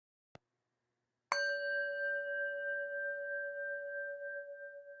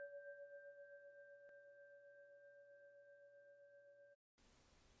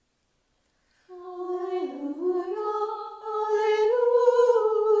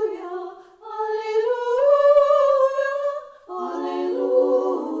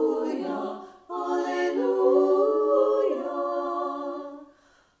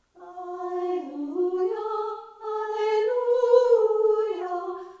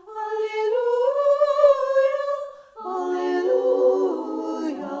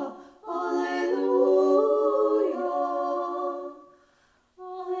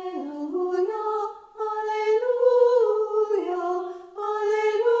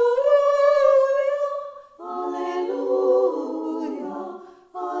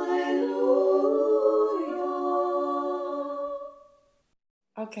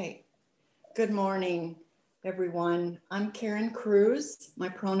Good morning, everyone. I'm Karen Cruz. My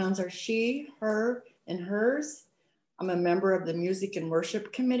pronouns are she, her, and hers. I'm a member of the Music and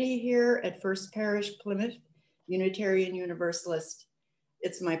Worship Committee here at First Parish, Plymouth, Unitarian Universalist.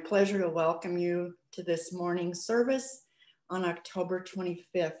 It's my pleasure to welcome you to this morning's service on October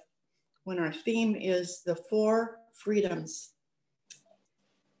 25th, when our theme is the 4 freedoms.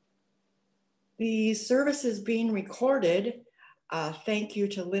 The service is being recorded. Thank you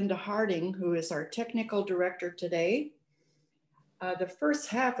to Linda Harding, who is our technical director today. The first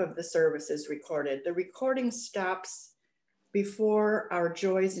half of the service is recorded. The recording stops before our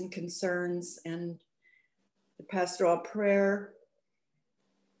joys and concerns and the pastoral prayer.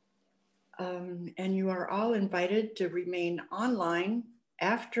 And you are all invited to remain online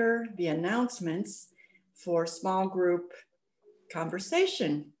after the announcements for small group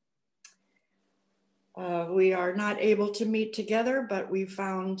conversation. We are not able to meet together, but we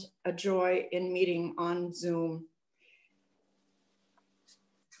found a joy in meeting on Zoom.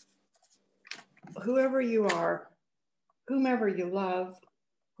 Whoever you are, whomever you love,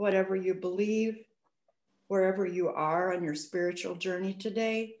 whatever you believe, wherever you are on your spiritual journey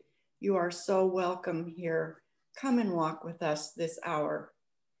today, you are so welcome here. Come and walk with us this hour.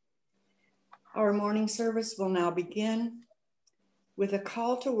 Our morning service will now begin with a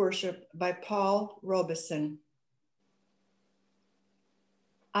call to worship by Paul Robeson.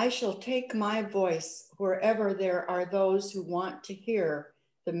 I shall take my voice wherever there are those who want to hear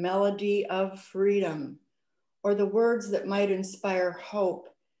the melody of freedom, or the words that might inspire hope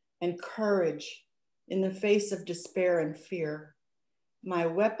and courage in the face of despair and fear. My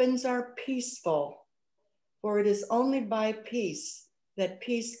weapons are peaceful, for it is only by peace that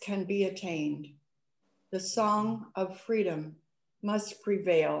peace can be attained. The song of freedom must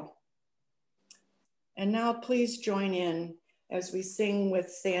prevail. And now please join in as we sing with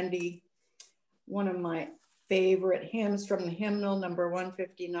Sandi, one of my favorite hymns from the hymnal, number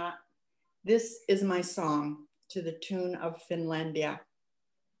 159. This is my song, to the tune of Finlandia.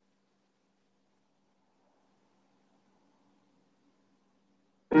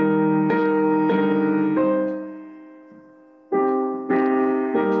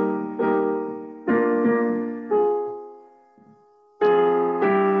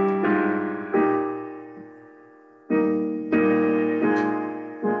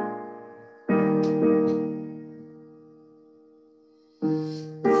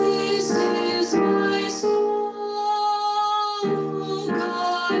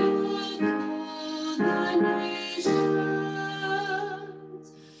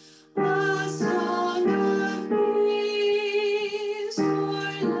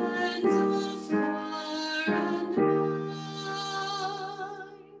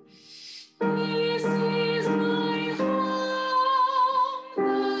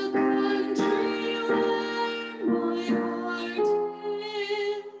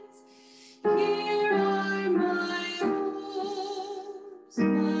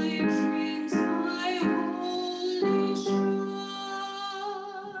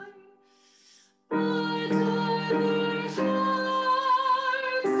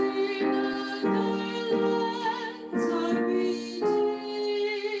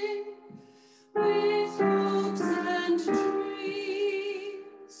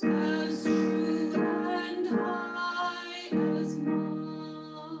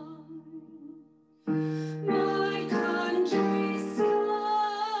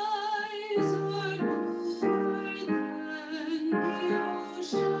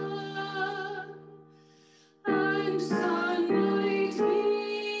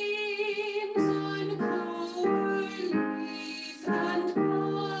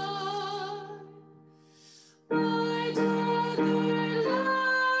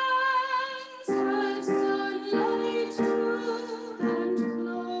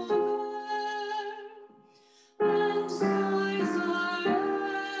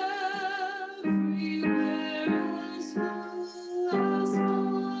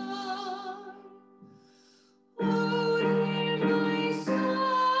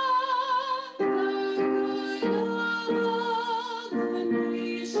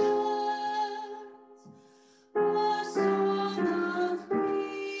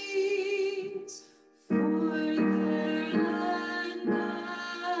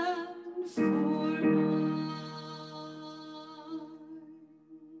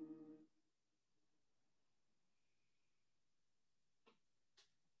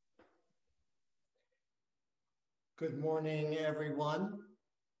 Good morning, everyone.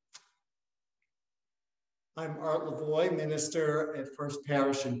 I'm Lavoie, minister at First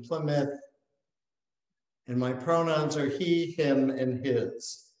Parish in Plymouth, and my pronouns are he, him, and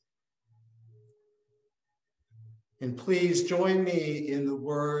his. And please join me in the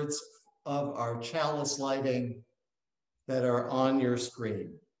words of our chalice lighting that are on your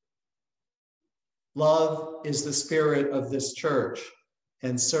screen. Love is the spirit of this church,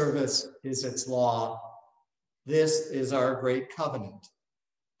 and service is its law. This is our great covenant,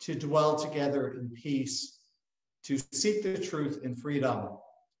 to dwell together in peace, to seek the truth in freedom,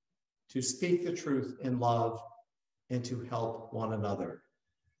 to speak the truth in love, and to help one another.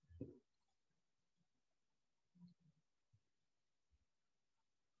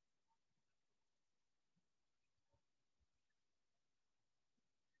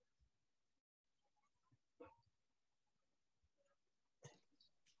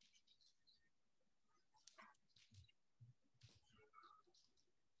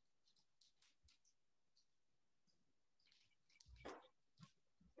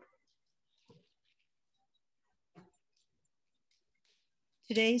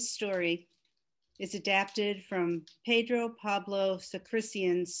 Today's story is adapted from Pedro Pablo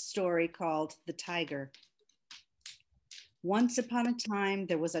Sacristian's story called The Tiger. Once upon a time,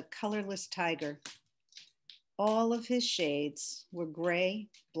 there was a colorless tiger. All of his shades were gray,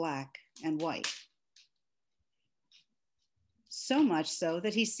 black, and white. So much so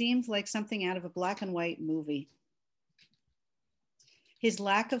that he seemed like something out of a black and white movie. His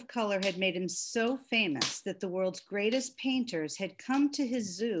lack of color had made him so famous that the world's greatest painters had come to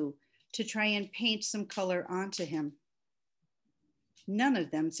his zoo to try and paint some color onto him. None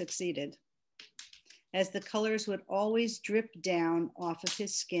of them succeeded, as the colors would always drip down off of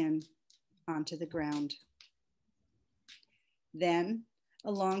his skin onto the ground. Then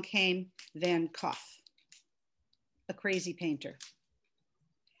along came Van Gogh, a crazy painter.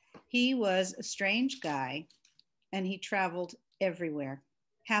 He was a strange guy, and he traveled everywhere,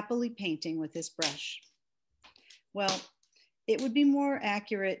 happily painting with his brush. Well, it would be more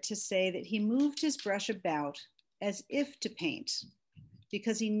accurate to say that he moved his brush about as if to paint,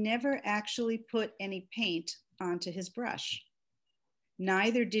 because he never actually put any paint onto his brush.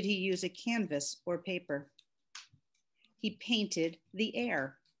 Neither did he use a canvas or paper. He painted the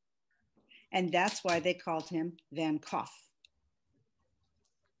air, and that's why they called him Van Gogh.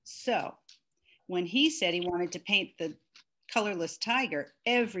 So when he said he wanted to paint the colorless tiger,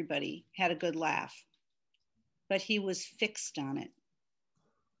 everybody had a good laugh, but he was fixed on it.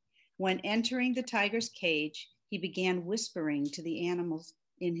 When entering the tiger's cage, he began whispering to the animals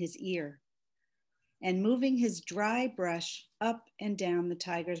in his ear and moving his dry brush up and down the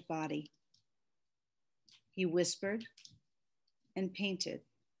tiger's body. He whispered and painted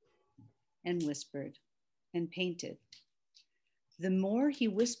and whispered and painted. The more he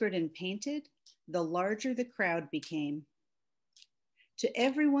whispered and painted, the larger the crowd became. To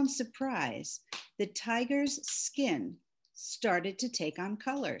everyone's surprise, the tiger's skin started to take on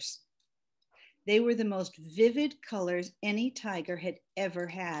colors. They were the most vivid colors any tiger had ever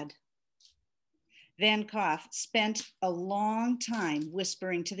had. Van Gogh spent a long time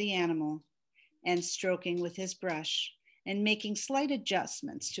whispering to the animal and stroking with his brush and making slight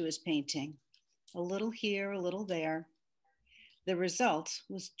adjustments to his painting, a little here, a little there. The result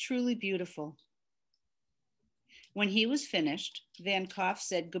was truly beautiful. When he was finished, Van Gogh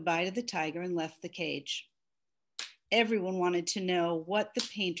said goodbye to the tiger and left the cage. Everyone wanted to know what the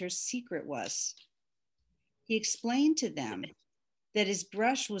painter's secret was. He explained to them that his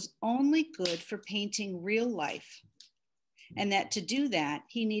brush was only good for painting real life, and that to do that,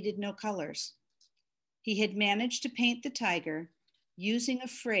 he needed no colors. He had managed to paint the tiger using a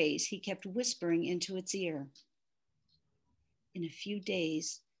phrase he kept whispering into its ear. In a few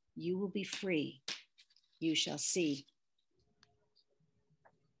days, you will be free. You shall see.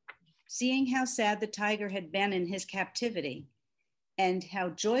 Seeing how sad the tiger had been in his captivity and how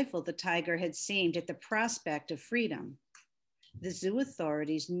joyful the tiger had seemed at the prospect of freedom, the zoo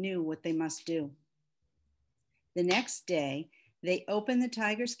authorities knew what they must do. The next day, they opened the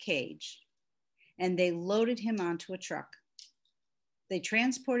tiger's cage and they loaded him onto a truck. They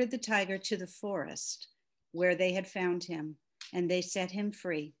transported the tiger to the forest where they had found him, and they set him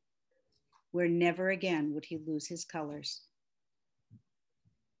free, where never again would he lose his colors.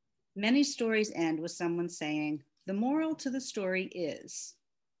 Many stories end with someone saying, the moral to the story is,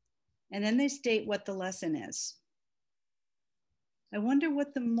 and then they state what the lesson is. I wonder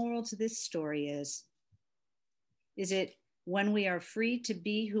what the moral to this story is. Is it when we are free to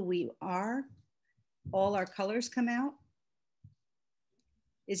be who we are, all our colors come out?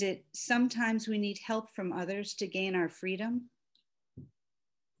 Is it sometimes we need help from others to gain our freedom?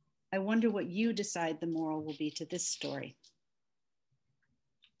 I wonder what you decide the moral will be to this story.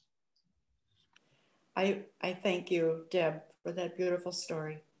 I thank you, Deb, for that beautiful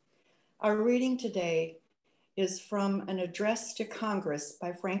story. Our reading today is from an address to Congress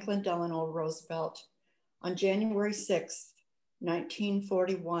by Franklin Delano Roosevelt on January 6,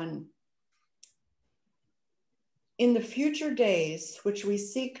 1941. In the future days, which we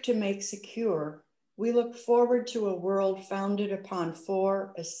seek to make secure, we look forward to a world founded upon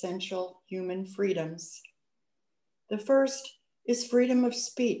 4 essential human freedoms. The first is freedom of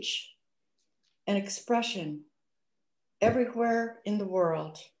speech and expression everywhere in the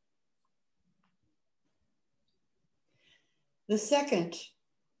world. The second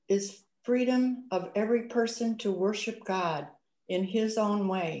is freedom of every person to worship God in his own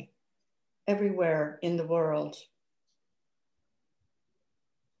way everywhere in the world.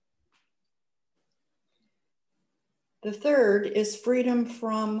 The third is freedom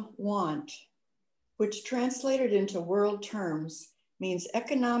from want, which translated into world terms means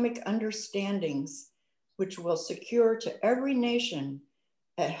economic understandings which will secure to every nation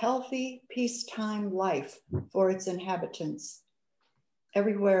a healthy peacetime life for its inhabitants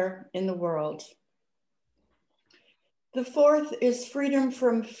everywhere in the world. The fourth is freedom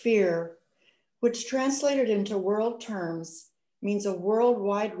from fear, which translated into world terms means a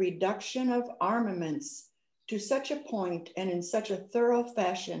worldwide reduction of armaments to such a point and in such a thorough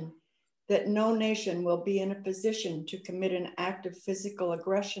fashion that no nation will be in a position to commit an act of physical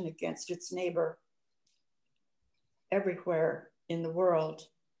aggression against its neighbor everywhere in the world.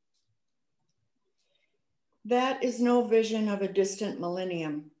 That is no vision of a distant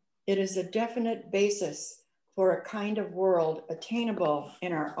millennium. It is a definite basis for a kind of world attainable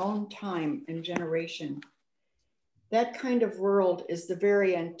in our own time and generation. That kind of world is the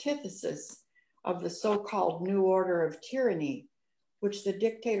very antithesis of the so-called new order of tyranny, which the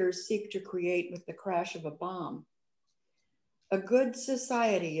dictators seek to create with the crash of a bomb. A good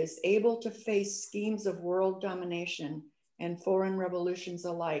society is able to face schemes of world domination and foreign revolutions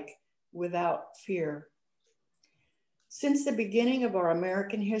alike without fear. Since the beginning of our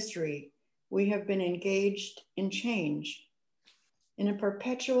American history, we have been engaged in change, in a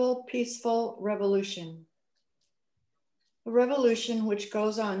perpetual peaceful revolution. A revolution which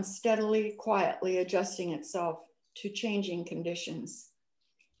goes on steadily, quietly adjusting itself to changing conditions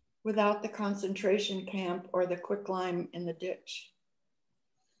without the concentration camp or the quicklime in the ditch.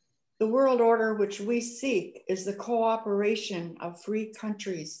 The world order which we seek is the cooperation of free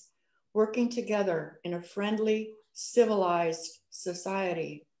countries working together in a friendly, civilized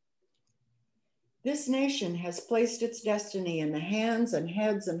society. This nation has placed its destiny in the hands and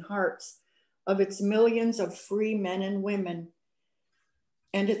heads and hearts of its millions of free men and women,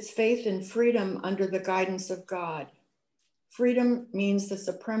 and its faith in freedom under the guidance of God. Freedom means the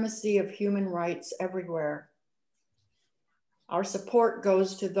supremacy of human rights everywhere. Our support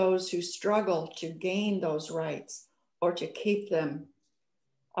goes to those who struggle to gain those rights or to keep them.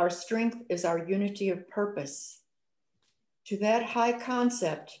 Our strength is our unity of purpose. To that high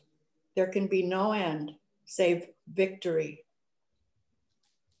concept, there can be no end save victory.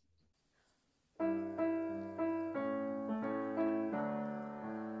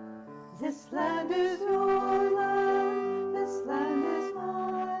 This land is your land, this land is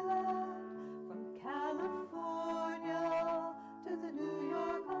my land. From California to the New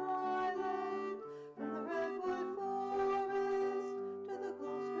York Island, from the redwood forest to the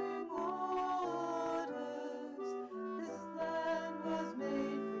Gulf Stream waters. This land was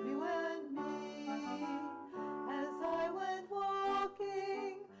made for you and me. As I went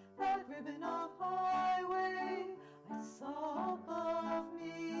walking that ribbon of highway, I saw above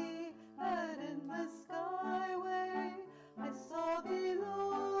me that endless skyway. I saw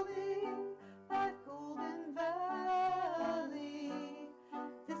below me that golden valley.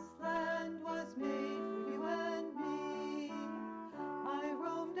 This land was made for you and me. I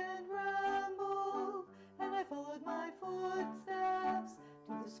roamed and rambled, and I followed my footsteps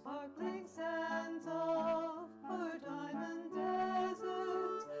to the sparkling sands of her diamond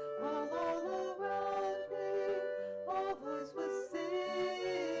deserts, while all around me a voice was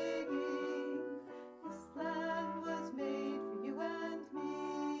singing. This land was made for you and me.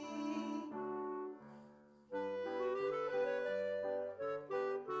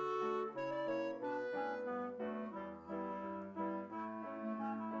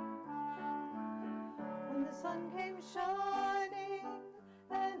 When the sun came shining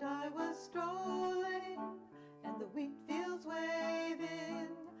and I was strolling, and the wheat fields waving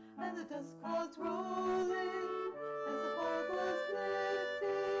and the dust clouds rolling, as the fog was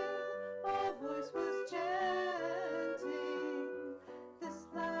lifting, a voice was chanting. This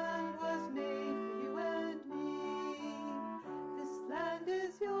land was made for you and me. This land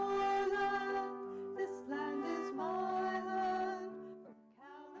is your land, this land is my land. From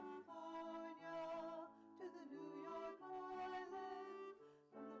California to the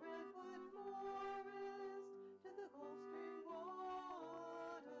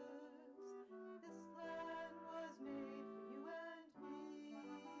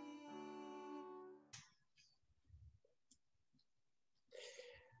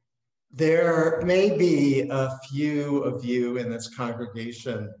There may be a few of you in this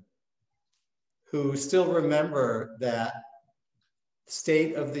congregation who still remember that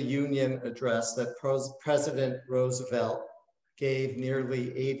State of the Union address that President Roosevelt gave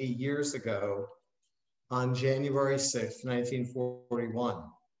nearly 80 years ago on January 6, 1941.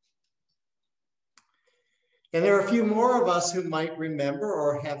 And there are a few more of us who might remember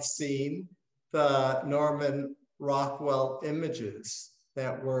or have seen the Norman Rockwell images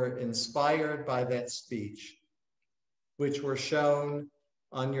that were inspired by that speech, which were shown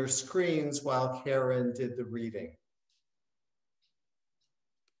on your screens while Karen did the reading.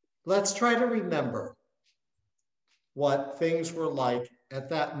 Let's try to remember what things were like at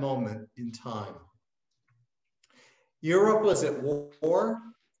that moment in time. Europe was at war.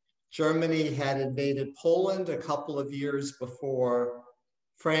 Germany had invaded Poland a couple of years before.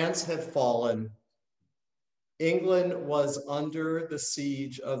 France had fallen. England was under the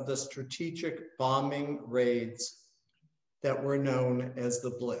siege of the strategic bombing raids that were known as the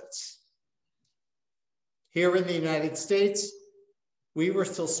Blitz. Here in the United States, we were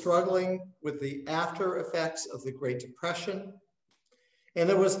still struggling with the after effects of the Great Depression, and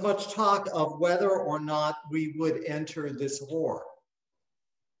there was much talk of whether or not we would enter this war.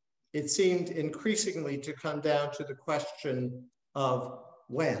 It seemed increasingly to come down to the question of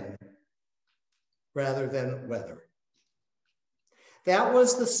when, rather than whether. That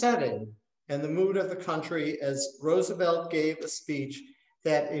was the setting and the mood of the country as Roosevelt gave a speech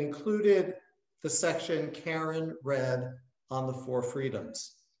that included the section Karen read on the four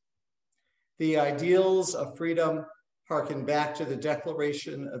freedoms. The ideals of freedom harken back to the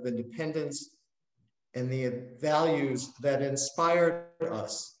Declaration of Independence and the values that inspired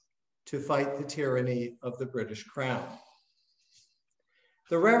us to fight the tyranny of the British Crown.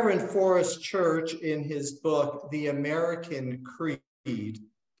 The Reverend Forrest Church, in his book, The American Creed,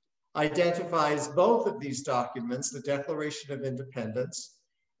 identifies both of these documents, the Declaration of Independence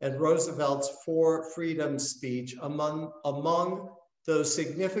and Roosevelt's Four Freedoms speech, among those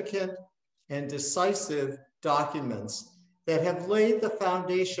significant and decisive documents that have laid the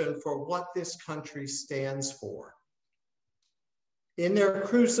foundation for what this country stands for. In their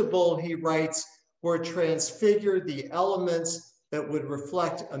crucible, he writes, were transfigured the elements that would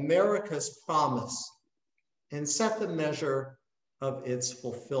reflect America's promise and set the measure of its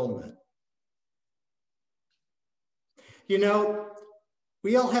fulfillment. You know,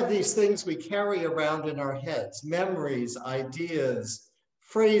 we all have these things we carry around in our heads, memories, ideas,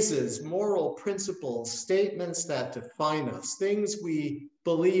 phrases, moral principles, statements that define us, things we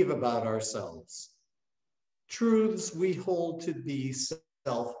believe about ourselves, truths we hold to be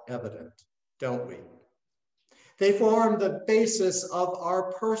self-evident, don't we? They form the basis of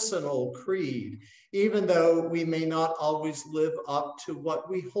our personal creed, even though we may not always live up to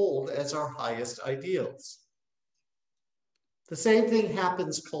what we hold as our highest ideals. The same thing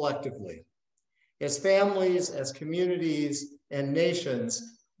happens collectively. As families, as communities, and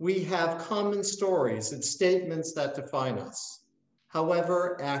nations, we have common stories and statements that define us,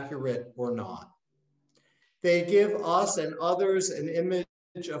 however accurate or not. They give us and others an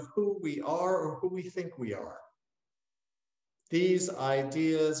image of who we are or who we think we are. These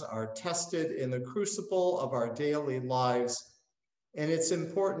ideas are tested in the crucible of our daily lives, and it's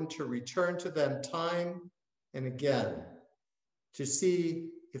important to return to them time and again to see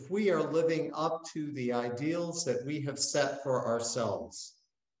if we are living up to the ideals that we have set for ourselves.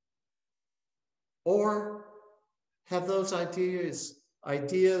 Or have those ideas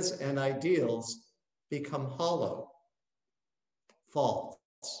and ideals become hollow, false,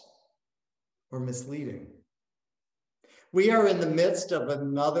 or misleading? We are in the midst of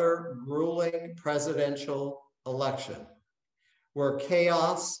another grueling presidential election where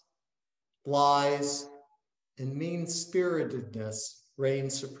chaos, lies, and mean-spiritedness reign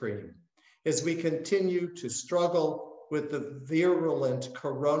supreme as we continue to struggle with the virulent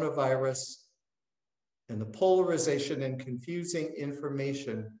coronavirus and the polarization and confusing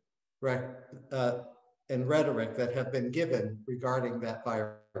information and rhetoric that have been given regarding that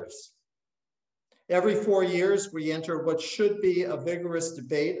virus. Every 4 years, we enter what should be a vigorous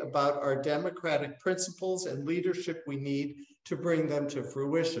debate about our democratic principles and leadership we need to bring them to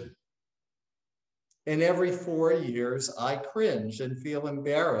fruition. And every 4 years, I cringe and feel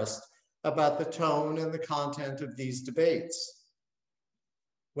embarrassed about the tone and the content of these debates.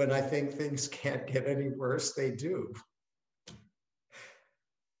 When I think things can't get any worse, they do.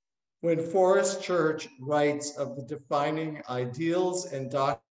 When Forrest Church writes of the defining ideals and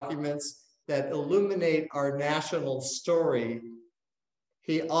documents that illuminate our national story,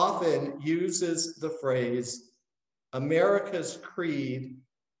 he often uses the phrase, America's creed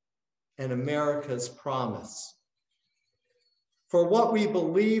and America's promise. For what we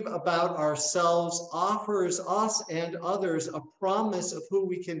believe about ourselves offers us and others a promise of who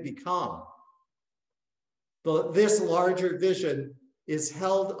we can become. This larger vision is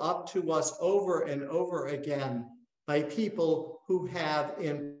held up to us over and over again by people who have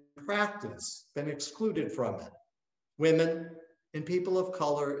in practice been excluded from it, women and people of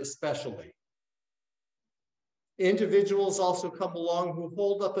color especially. Individuals also come along who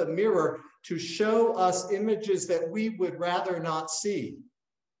hold up a mirror to show us images that we would rather not see,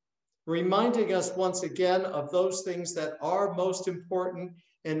 reminding us once again of those things that are most important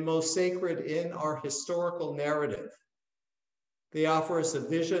and most sacred in our historical narrative. They offer us a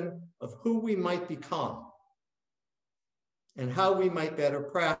vision of who we might become and how we might better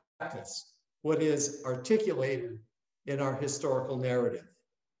practice what is articulated in our historical narrative.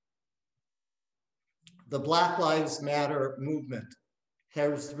 The Black Lives Matter movement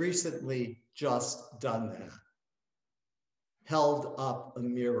has recently just done that, held up a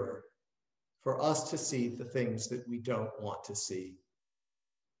mirror for us to see the things that we don't want to see.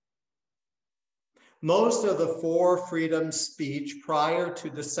 Most of the Four Freedoms speech prior to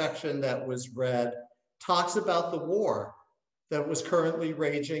the section that was read talks about the war that was currently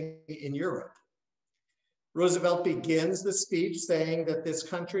raging in Europe. Roosevelt begins the speech saying that this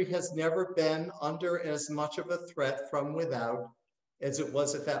country has never been under as much of a threat from without as it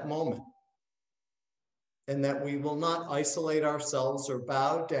was at that moment, and that we will not isolate ourselves or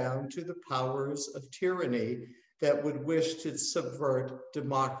bow down to the powers of tyranny that would wish to subvert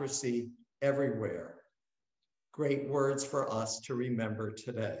democracy everywhere. Great words for us to remember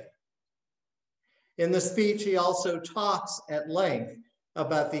today. In the speech, he also talks at length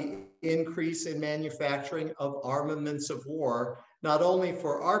about the increase in manufacturing of armaments of war, not only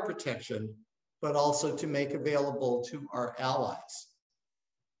for our protection, but also to make available to our allies.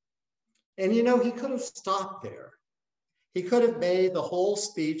 And you know, he could have stopped there. He could have made the whole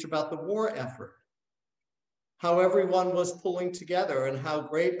speech about the war effort, how everyone was pulling together and how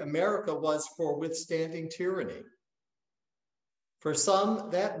great America was for withstanding tyranny. For some,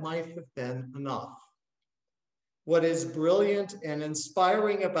 that might have been enough. What is brilliant and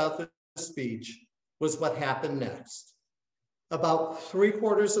inspiring about the speech was what happened next. About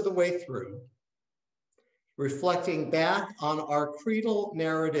 3/4 of the way through, reflecting back on our creedal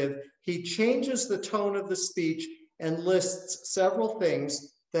narrative, he changes the tone of the speech and lists several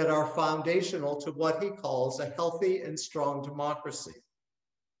things that are foundational to what he calls a healthy and strong democracy.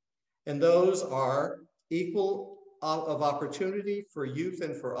 And those are equal of opportunity for youth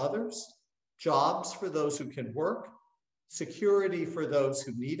and for others, jobs for those who can work, security for those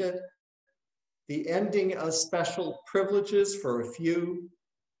who need it, the ending of special privileges for a few,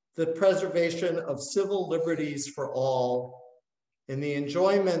 the preservation of civil liberties for all, and the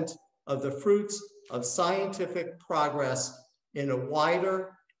enjoyment of the fruits of scientific progress in a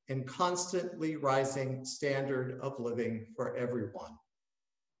wider and constantly rising standard of living for everyone.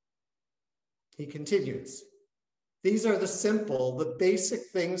 He continues, these are the simple, the basic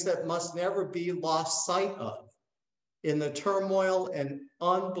things that must never be lost sight of in the turmoil and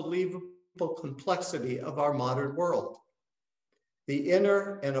unbelievable complexity of our modern world. The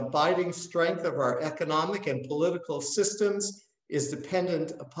inner and abiding strength of our economic and political systems is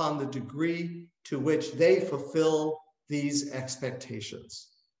dependent upon the degree to which they fulfill these expectations.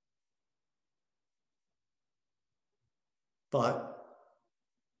 But,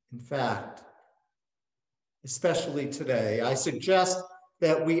 in fact, especially today, I suggest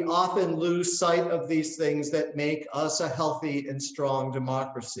that we often lose sight of these things that make us a healthy and strong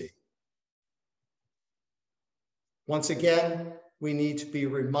democracy. Once again, we need to be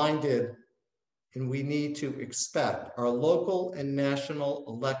reminded and we need to expect our local and national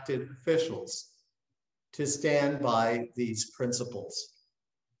elected officials to stand by these principles.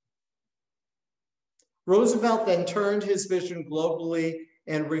 Roosevelt then turned his vision globally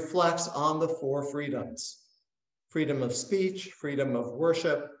and reflects on the four freedoms: freedom of speech, freedom of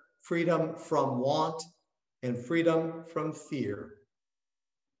worship, freedom from want, and freedom from fear.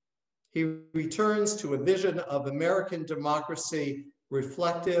 He returns to a vision of American democracy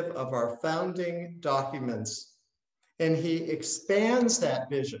reflective of our founding documents, and he expands that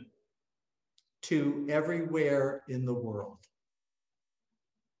vision to everywhere in the world.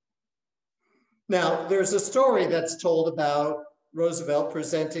 Now, there's a story that's told about Roosevelt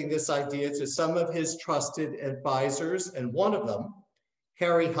presenting this idea to some of his trusted advisors, and one of them,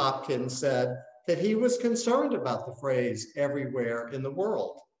 Harry Hopkins, said that he was concerned about the phrase everywhere in the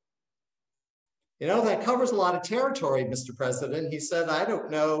world. You know, that covers a lot of territory, Mr. President. He said, I don't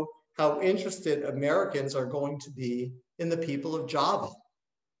know how interested Americans are going to be in the people of Java.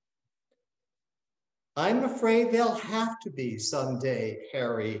 I'm afraid they'll have to be someday,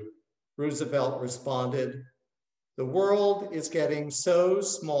 Harry, Roosevelt responded. The world is getting so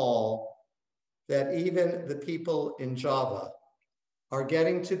small that even the people in Java are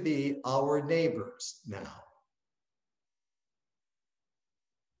getting to be our neighbors now.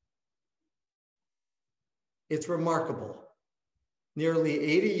 It's remarkable. Nearly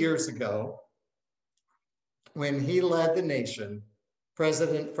 80 years ago, when he led the nation,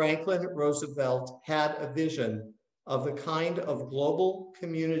 President Franklin Roosevelt had a vision of the kind of global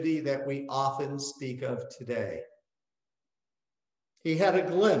community that we often speak of today. He had a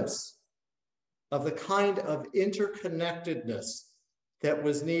glimpse of the kind of interconnectedness that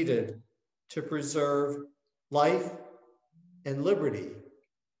was needed to preserve life and liberty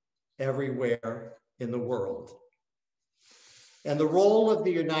everywhere in the world. And the role of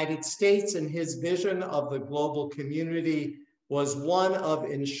the United States in his vision of the global community was one of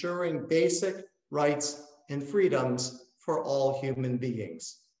ensuring basic rights and freedoms for all human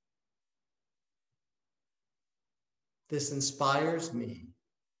beings. This inspires me,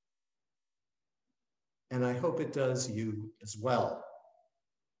 and I hope it does you as well.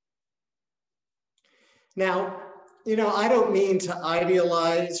 Now, I don't mean to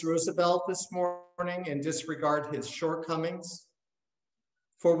idealize Roosevelt this morning and disregard his shortcomings.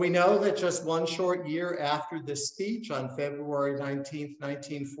 For we know that just one short year after this speech, on February 19th,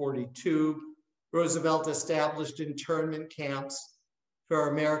 1942, Roosevelt established internment camps for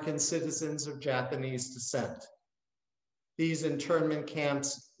American citizens of Japanese descent. These internment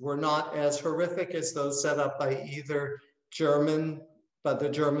camps were not as horrific as those set up by either the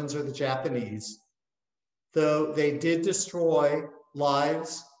Germans or the Japanese, though they did destroy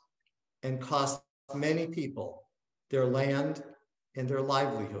lives and cost many people their land and their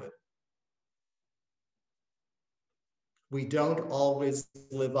livelihood. We don't always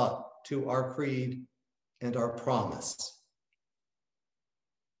live up to our creed and our promise.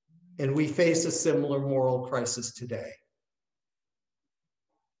 And we face a similar moral crisis today.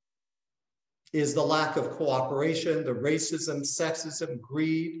 Is the lack of cooperation, the racism, sexism,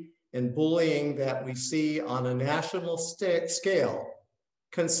 greed, and bullying that we see on a national scale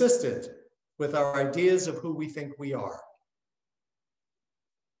consistent with our ideas of who we think we are?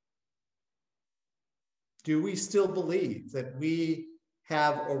 Do we still believe that we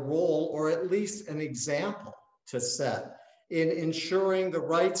have a role, or at least an example, to set in ensuring the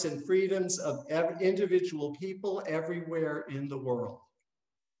rights and freedoms of individual people everywhere in the world?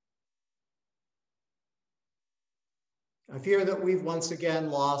 I fear that we've once again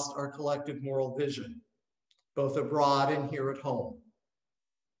lost our collective moral vision, both abroad and here at home.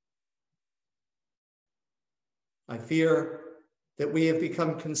 I fear that we have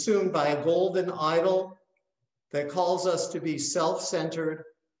become consumed by a golden idol that calls us to be self-centered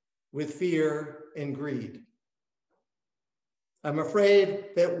with fear and greed. I'm afraid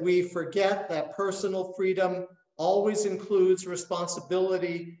that we forget that personal freedom always includes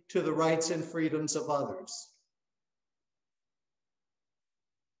responsibility to the rights and freedoms of others.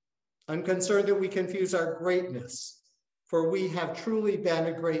 I'm concerned that we confuse our greatness, for we have truly been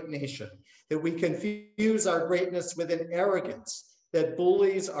a great nation, that we confuse our greatness with an arrogance that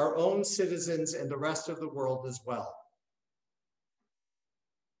bullies our own citizens and the rest of the world as well.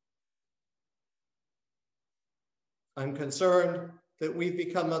 I'm concerned that we've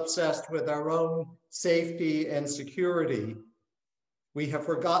become obsessed with our own safety and security. We have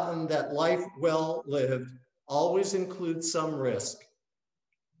forgotten that life well lived always includes some risk,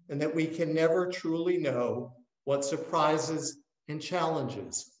 and that we can never truly know what surprises and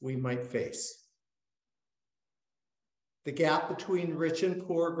challenges we might face. The gap between rich and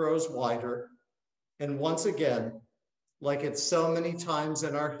poor grows wider, and once again, like it's so many times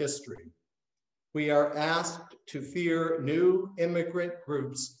in our history, we are asked to fear new immigrant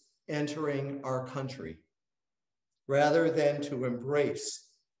groups entering our country, rather than to embrace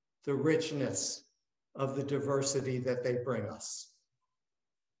the richness of the diversity that they bring us.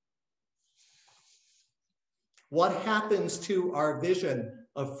 What happens to our vision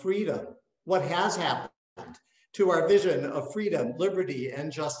of freedom? What has happened to our vision of freedom, liberty,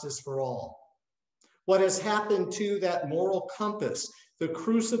 and justice for all? What has happened to that moral compass, the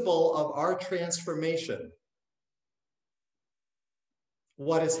crucible of our transformation?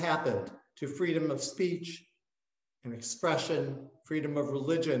 What has happened to freedom of speech and expression, freedom of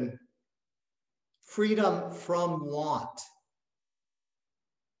religion, freedom from want,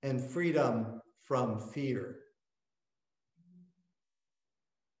 and freedom from fear?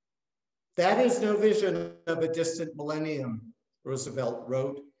 That is no vision of a distant millennium, Roosevelt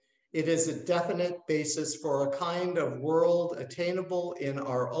wrote. It is a definite basis for a kind of world attainable in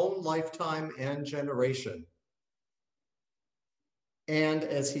our own lifetime and generation. And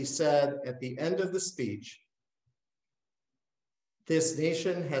as he said at the end of the speech, this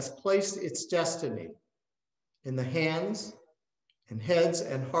nation has placed its destiny in the hands and heads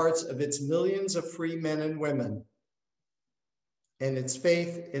and hearts of its millions of free men and women, and its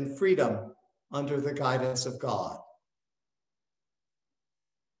faith in freedom under the guidance of God.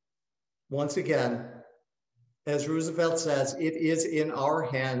 Once again, as Roosevelt says, it is in our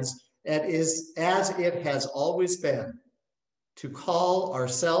hands, and is as it has always been, to call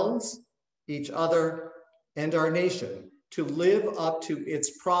ourselves, each other, and our nation to live up to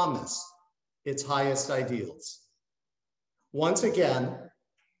its promise, its highest ideals. Once again,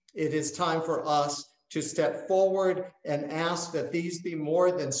 it is time for us to step forward and ask that these be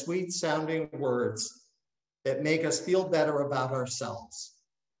more than sweet-sounding words that make us feel better about ourselves.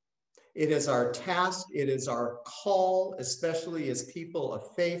 It is our task, it is our call, especially as people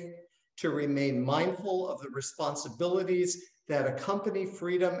of faith, to remain mindful of the responsibilities that accompany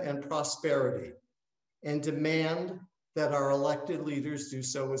freedom and prosperity, and demand that our elected leaders do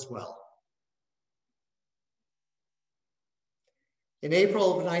so as well. In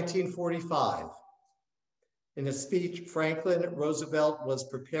April of 1945, in a speech Franklin Roosevelt was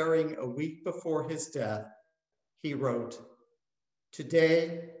preparing a week before his death, he wrote,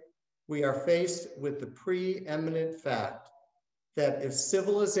 "Today, we are faced with the preeminent fact that if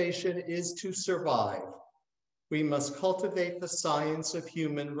civilization is to survive, we must cultivate the science of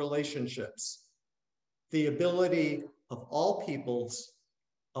human relationships, the ability of all peoples,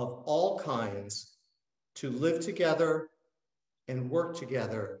 of all kinds, to live together and work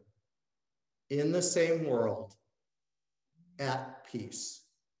together in the same world at peace.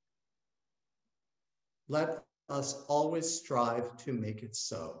 Let us always strive to make it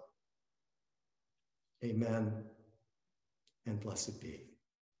so. Amen, and blessed be."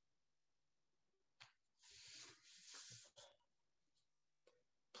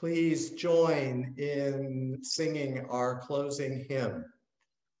 Please join in singing our closing hymn,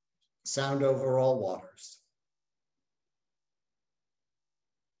 Sound Over All Waters.